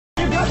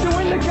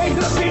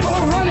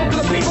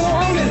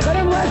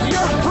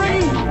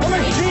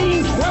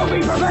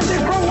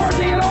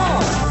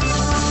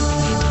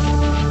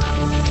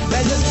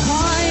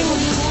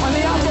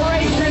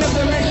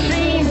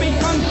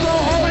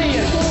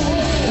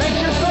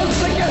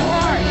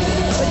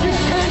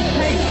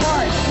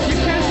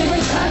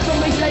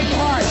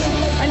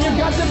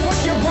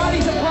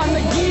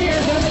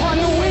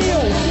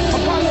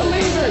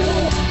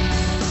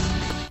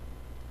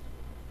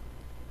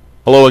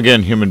Hello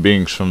again, human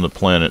beings from the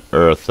planet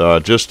Earth.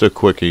 Just a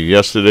quickie.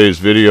 Yesterday's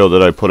video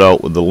that I put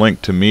out with the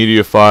link to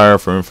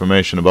Mediafire for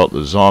information about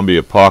the zombie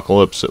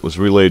apocalypse that was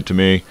relayed to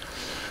me.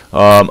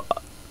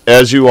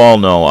 As you all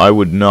know, I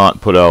would not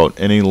put out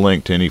any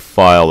link to any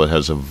file that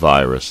has a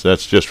virus.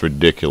 That's just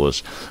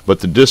ridiculous.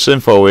 But the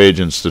disinfo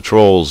agents, the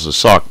trolls, the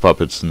sock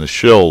puppets, and the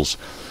shills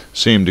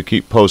seem to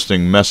keep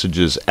posting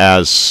messages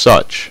as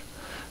such.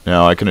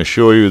 Now, I can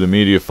assure you the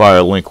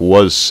Mediafire link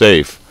was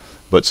safe.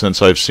 But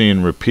since I've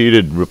seen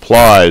repeated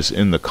replies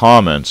in the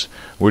comments,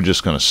 we're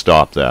just going to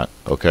stop that,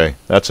 okay?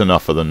 That's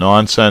enough of the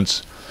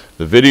nonsense.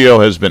 The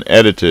video has been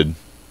edited.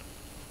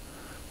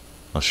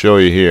 I'll show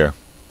you here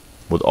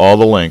with all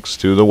the links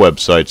to the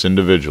websites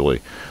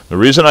individually. The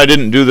reason I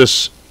didn't do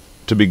this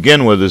to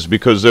begin with is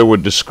because there were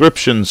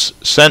descriptions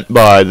sent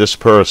by this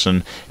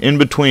person in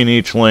between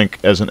each link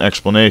as an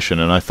explanation,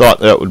 and I thought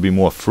that would be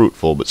more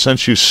fruitful. But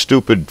since you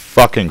stupid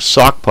fucking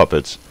sock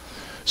puppets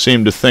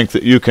seem to think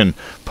that you can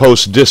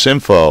post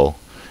disinfo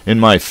in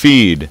my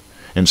feed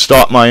and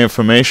stop my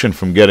information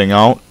from getting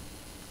out,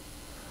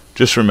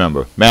 just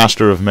remember,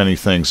 master of many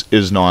things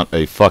is not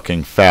a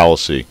fucking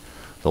fallacy.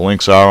 The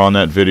links are on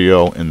that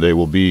video, and they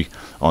will be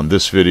on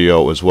this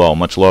video as well.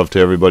 Much love to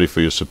everybody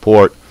for your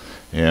support,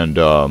 and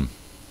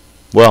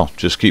well,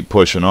 just keep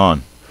pushing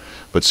on.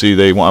 But see,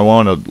 I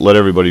want to let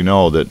everybody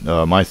know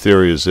that my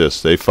theory is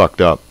this: they fucked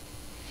up.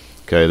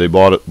 Okay, they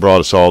brought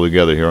us all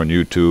together here on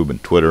YouTube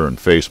and Twitter and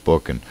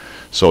Facebook and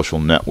social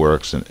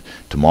networks and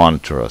to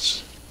monitor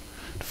us,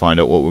 to find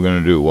out what we're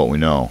going to do, what we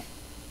know.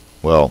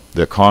 Well,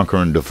 their conquer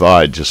and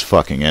divide just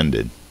fucking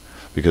ended,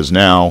 because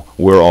now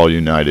we're all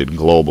united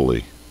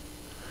globally.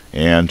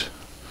 And,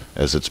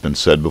 as it's been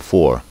said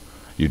before,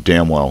 you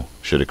damn well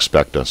should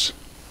expect us.